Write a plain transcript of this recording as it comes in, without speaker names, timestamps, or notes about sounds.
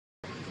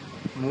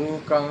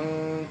मूकं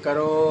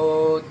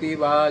करोति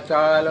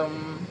वाचालं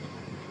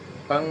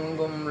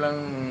पंगुं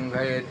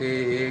लंघयते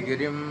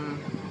गिरिं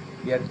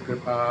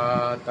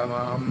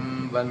यत्कृपातमहं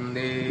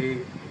वन्दे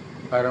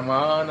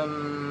परमानन्दमाधवं।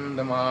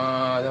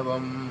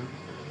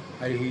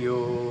 हरि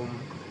ओम।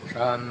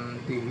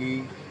 शांति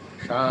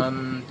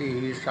शांति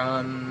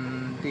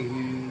शांति।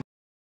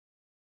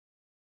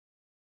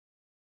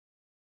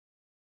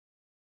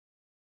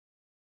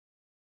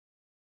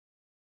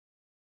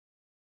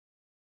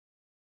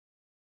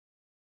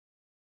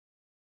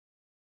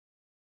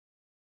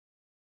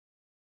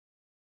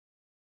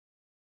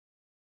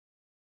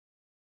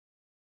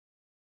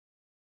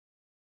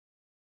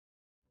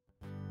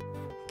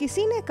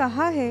 किसी ने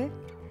कहा है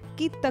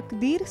कि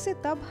तकदीर से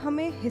तब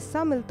हमें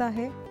हिस्सा मिलता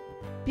है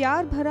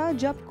प्यार भरा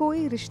जब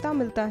कोई रिश्ता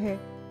मिलता है।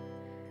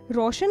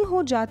 रोशन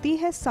हो जाती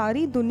है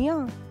सारी दुनिया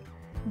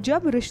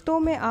जब रिश्तों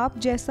में आप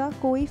जैसा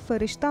कोई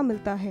फरिश्ता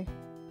मिलता है।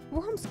 वो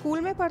हम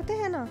स्कूल में पढ़ते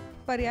हैं ना,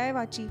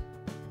 पर्यायवाची।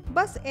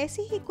 बस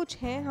ऐसी ही कुछ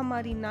हैं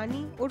हमारी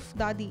नानी उर्फ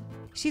दादी।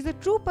 शी इज अ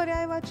ट्रू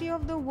पर्यायवाची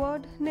of the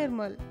word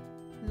Nirmal,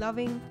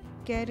 loving,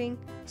 caring,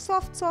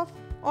 soft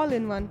all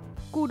in one.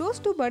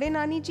 Kudos to बड़े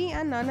नानी जी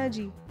एंड नाना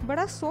जी,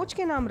 बड़ा सोच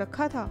के नाम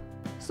रखा था।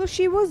 So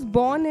she was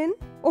born in,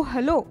 oh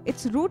hello,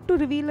 it's rude to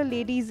reveal a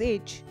lady's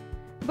age.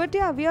 But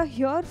yeah, we are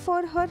here for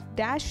her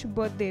dash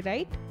birthday,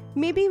 right?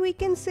 Maybe we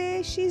can say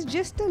she's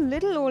just a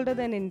little older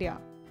than India.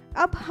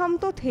 अब हम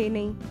तो थे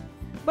नहीं,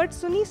 but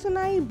सुनी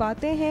सुनाई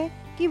बातें हैं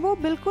कि वो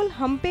बिल्कुल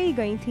हम पे ही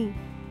गई थी।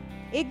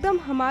 एकदम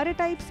हमारे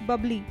types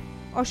Babli,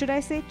 or should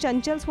I say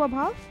चंचल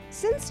स्वभाव।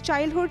 Since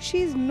childhood she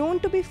is known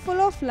to be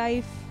full of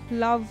life,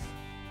 love,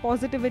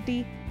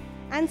 positivity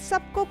and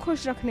सबको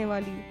खुश रखने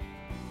वाली।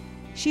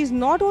 She is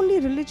not only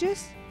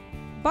religious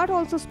but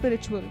also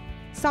spiritual,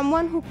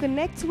 someone who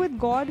connects with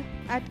God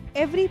at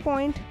every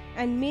point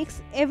and makes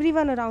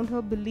everyone around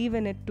her believe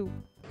in it too.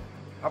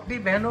 अपनी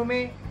बहनों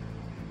में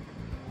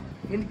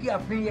इनकी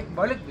अपनी एक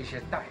मौलिक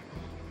विशेषता है,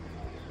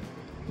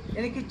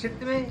 इनकी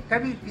चित्त में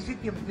कभी किसी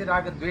के प्रति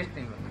राग द्वेष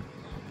नहीं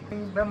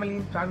होता।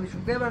 ब्रह्मलीन स्वामी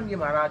सुखदेवानंद जी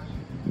महाराज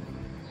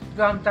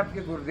जो हम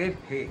सबके गुरुदेव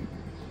थे,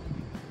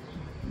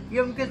 ये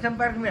उनके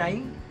संपर्क में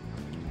आई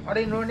और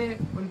इन्होंने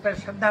उन पर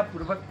श्रद्धा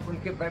पूर्वक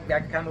उनके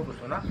व्याख्यानों को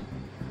सुना।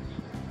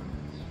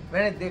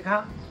 मैंने देखा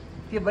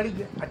कि बड़ी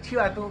अच्छी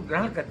बातों को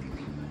ग्रहण करती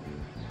थी।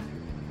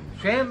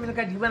 स्वयं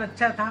इनका जीवन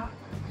अच्छा था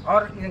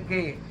और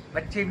इनके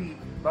बच्चे भी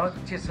बहुत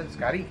अच्छे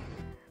संस्कारी।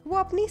 वो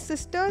अपनी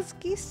सिस्टर्स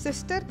की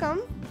सिस्टर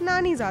कम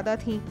नानी ज़्यादा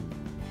थी।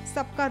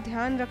 सबका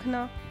ध्यान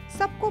रखना,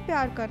 सबको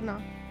प्यार करना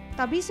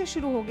तभी से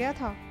शुरू हो गया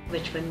था।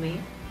 बचपन में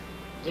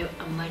जब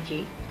अम्मा जी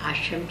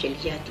आश्रम चली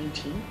जाती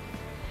थी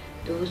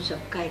तो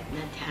सबका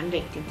इतना ध्यान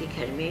रखती थी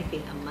घर में,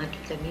 फिर अम्मा की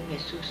कमी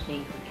महसूस नहीं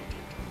होने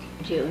देती थी।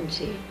 मुझे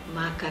उनसे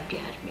माँ का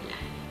प्यार मिला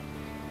है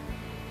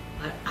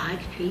और आज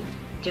भी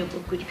जब वो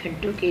कुछ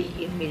घंटों के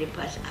लिए मेरे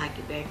पास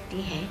आके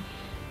बैठती हैं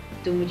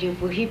तो मुझे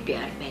वही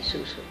प्यार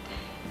महसूस होता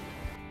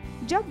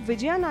है। जब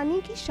विजया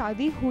नानी की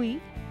शादी हुई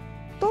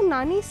तो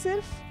नानी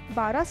सिर्फ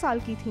 12 साल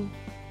की थी।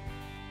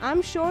 आई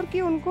एम श्योर कि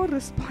उनको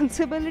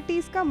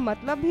रिस्पॉन्सिबिलिटीज का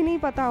मतलब भी नहीं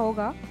पता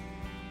होगा,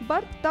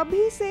 बट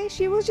तभी से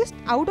she was just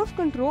out of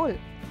control.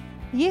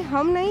 ये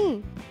हम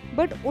नहीं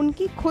बट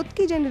उनकी खुद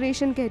की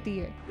जनरेशन कहती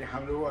है।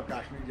 हम लोगों का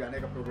कश्मीर जाने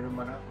का प्रोग्राम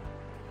बना,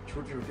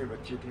 छोटे छोटे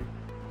बच्चे थे,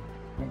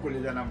 उनको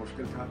ले जाना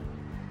मुश्किल था।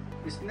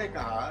 इसने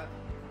कहा,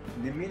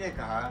 निम्मी ने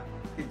कहा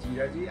कि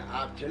जीजा जी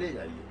आप चले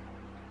जाइए,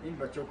 इन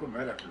बच्चों को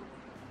मैं रख लूँगा।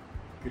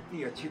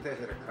 कितनी अच्छी तरह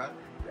से रखा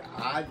कि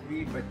आज भी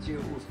बच्चे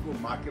उसको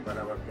माँ के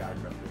बराबर प्यार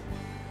करते हैं।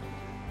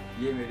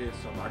 ये मेरे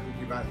सौभाग्य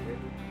की बात है,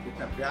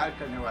 इतना प्यार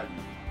करने वाली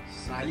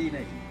साली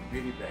नहीं,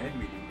 मेरी बहन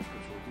मिली मुझको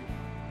छोटी।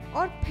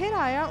 और फिर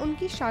आया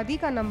उनकी शादी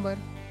का number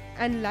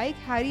and like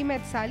Harry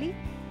met Sally,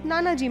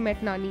 Nana ji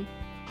met नानी।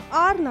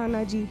 Are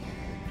Nana ji,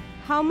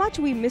 how much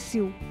we miss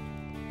you.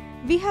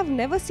 We have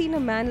never seen a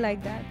man like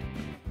that,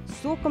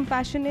 so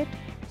compassionate,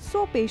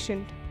 so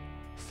patient,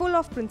 full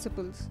of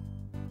principles,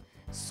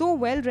 so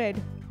well read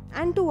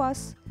and to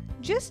us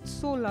just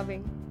so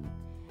loving.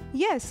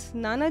 Yes,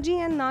 Nana ji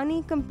and Nani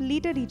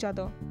completed each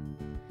other.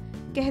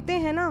 कहते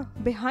हैं ना,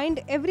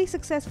 behind every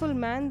successful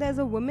man there's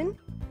a woman.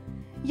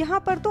 यहाँ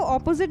पर तो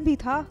opposite भी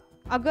था।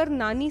 अगर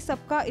नानी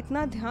सबका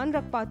इतना ध्यान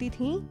रख पाती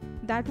थी,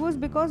 that was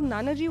because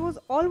Nana ji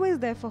was always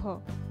there for her.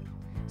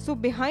 So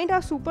behind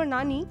our super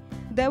Nani,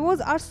 there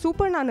was our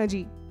super Nana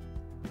ji.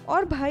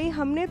 और भाई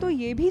हमने तो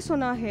ये भी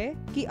सुना है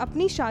कि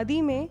अपनी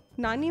शादी में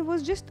नानी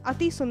was just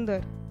अति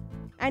सुंदर.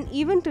 And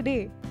even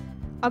today,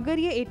 अगर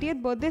ये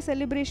 80th बर्थडे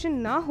सेलिब्रेशन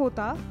ना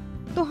होता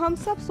तो हम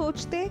सब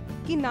सोचते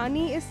कि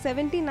नानी इज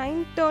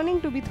 79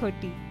 टर्निंग टू बी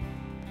 30।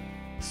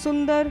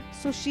 सुंदर,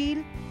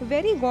 सुशील,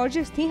 वेरी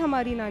गॉर्जियस थी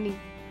हमारी नानी।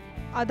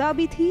 अदा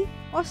भी थी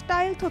और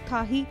स्टाइल तो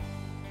था ही।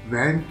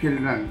 When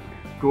children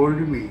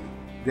told me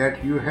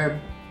that you have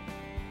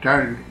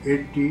turned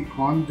 80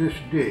 on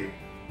this day,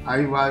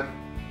 I was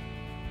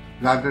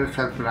rather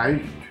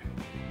surprised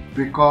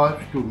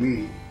because to me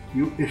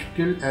you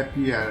still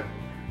appear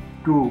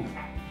to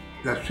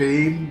the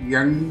same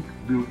young,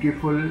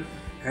 beautiful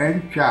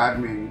and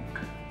charming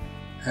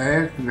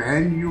as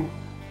when you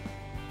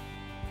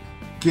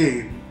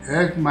came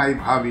as my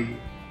bhabi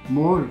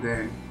more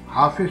than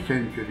half a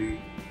century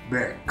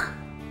back.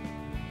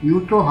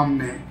 यूँ तो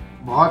हमने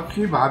बहुत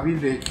सी भाभी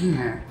देखी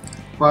हैं,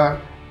 पर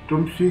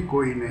तुमसी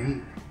कोई नहीं.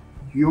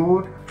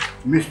 Your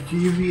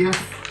mischievous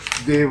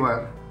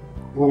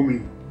they were Omi.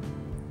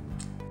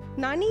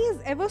 Nani is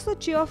ever so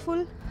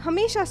cheerful,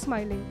 हमेशा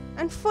smiling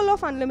and full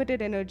of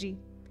unlimited energy.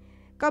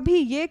 कभी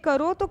ये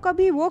करो तो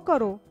कभी वो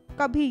करो,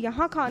 कभी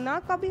यहाँ खाना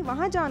कभी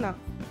वहाँ जाना.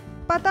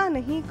 पता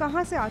नहीं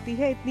कहाँ से आती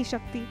है इतनी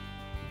शक्ति.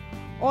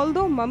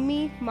 ऑल्दो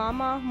मम्मी,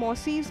 मामा,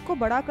 मौसीज को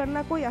बड़ा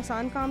करना कोई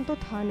आसान काम तो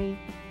था नहीं.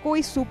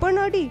 कोई सुपर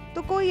नर्डी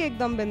तो कोई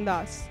एकदम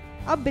बिंदास.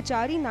 अब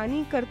बेचारी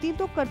नानी करती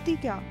तो करती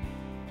क्या.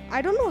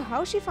 I don't know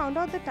how she found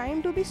out the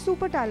time to be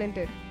super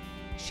talented.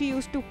 She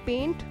used to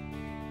paint,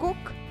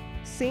 cook,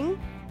 sing,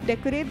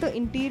 decorate the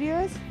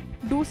interiors,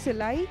 do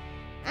silai,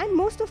 and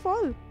most of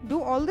all,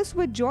 do all this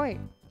with joy.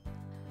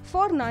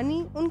 For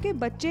Nani, उनके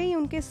बच्चे ही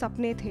उनके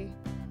सपने थे.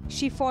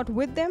 She fought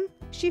with them,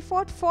 she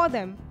fought for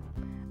them.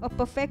 A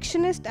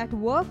perfectionist at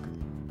work,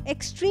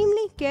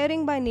 extremely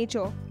caring by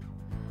nature,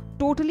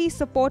 totally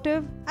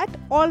supportive at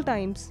all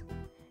times,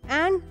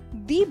 and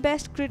the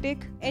best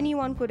critic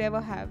anyone could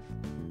ever have.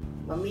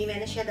 Mummy,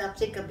 मैंने शायद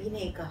आपसे कभी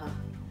नहीं कहा,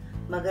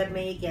 मगर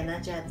मैं ये कहना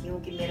चाहती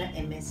हूँ कि मेरा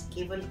MS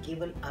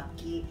केवल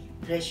आपकी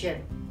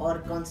प्रेशर और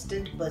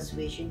कांस्टेंट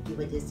पर्सुएशन की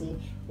वजह से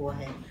हुआ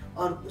है,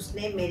 और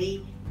उसने मेरी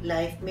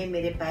लाइफ में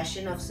मेरे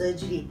पैशन ऑफ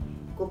सर्जरी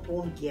को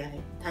पूर्ण किया है.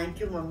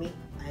 Thank you mummy,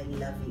 I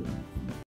love you.